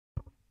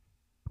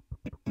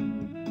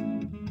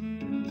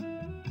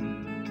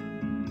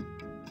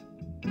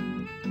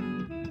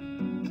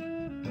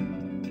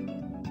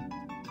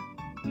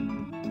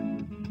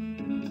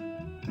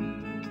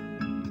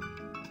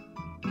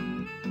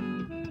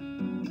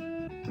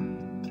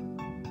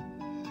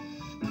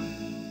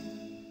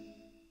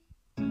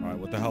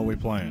What the hell are we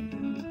playing?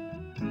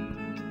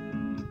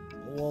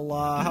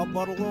 Well, how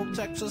about a little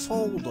Texas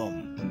Hold'em?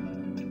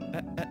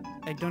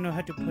 I don't know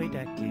how to play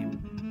that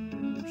game.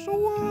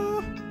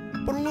 So,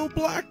 put a little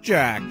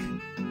blackjack. I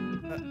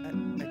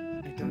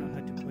don't know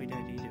how to play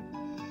that either.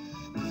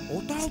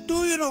 What the hell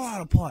do you know how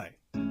to play?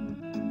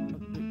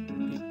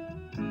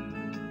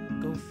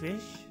 Go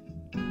fish?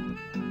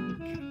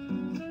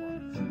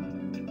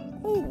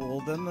 Oh, well,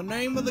 then the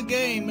name of the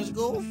game is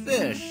Go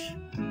Fish.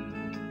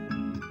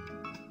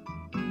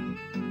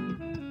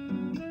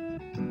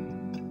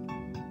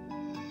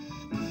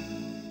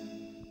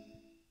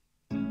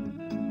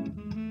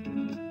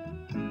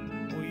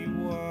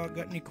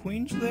 Got any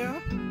queens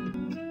there?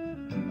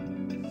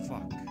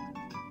 Fuck.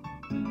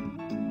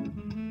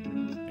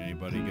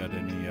 Anybody got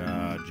any,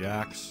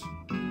 jacks?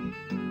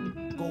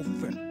 Go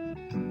Fish.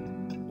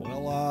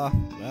 Well,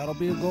 that'll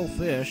be a Go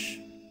Fish.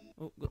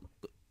 Oh,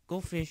 go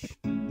fish.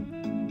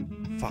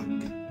 Fuck.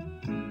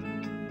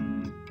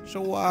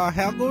 So,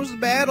 how goes the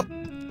battle?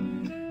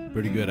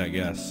 Pretty good, I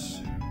guess.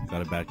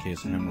 Got a bad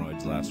case of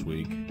hemorrhoids last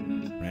week.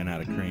 Ran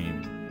out of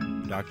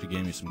cream. Doctor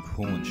gave me some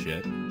coolant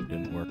shit.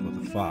 Didn't work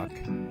with the fuck.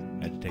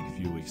 Had to take a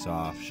few weeks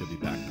off. Should be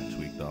back next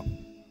week, though.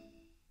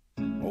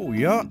 Oh,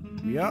 yeah.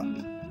 You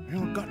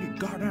don't got any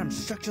goddamn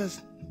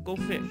sexes? Go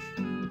fish.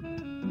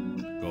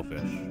 Go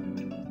fish.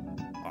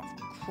 Oh,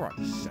 for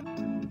Christ's sake.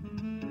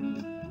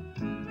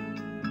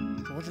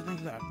 So what'd you think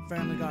of that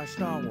Family Guy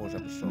Star Wars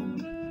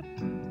episode?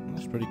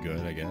 That's pretty good,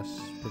 I guess.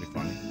 Pretty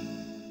funny.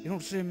 You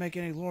don't see him make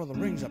any Lord of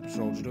the Rings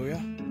episodes, do you?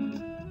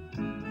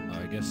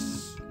 I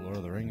guess Lord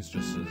of the Rings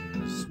just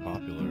isn't as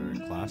popular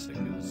and classic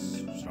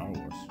as Star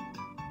Wars.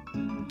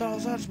 What the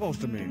hell's that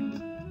supposed to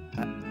mean?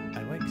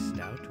 I like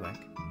Star Trek.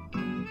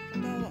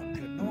 Shut the hell up,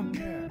 kid. No one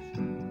cares.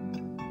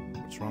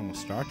 What's wrong with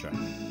Star Trek?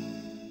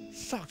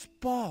 Sucks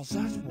balls,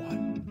 that's what.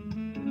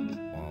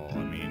 Well,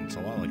 I mean, it's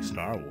a lot like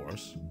Star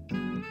Wars.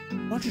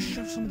 Why don't you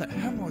shove some of that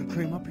hemorrhoid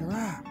cream up your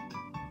ass?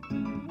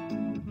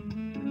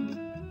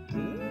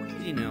 Oh,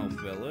 easy now,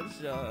 fellas.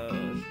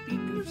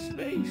 Speaking of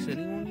space,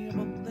 anyone hear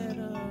about that,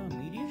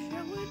 meteor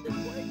shower this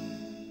way?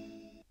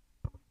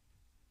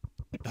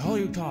 What the hell are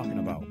you talking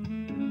about?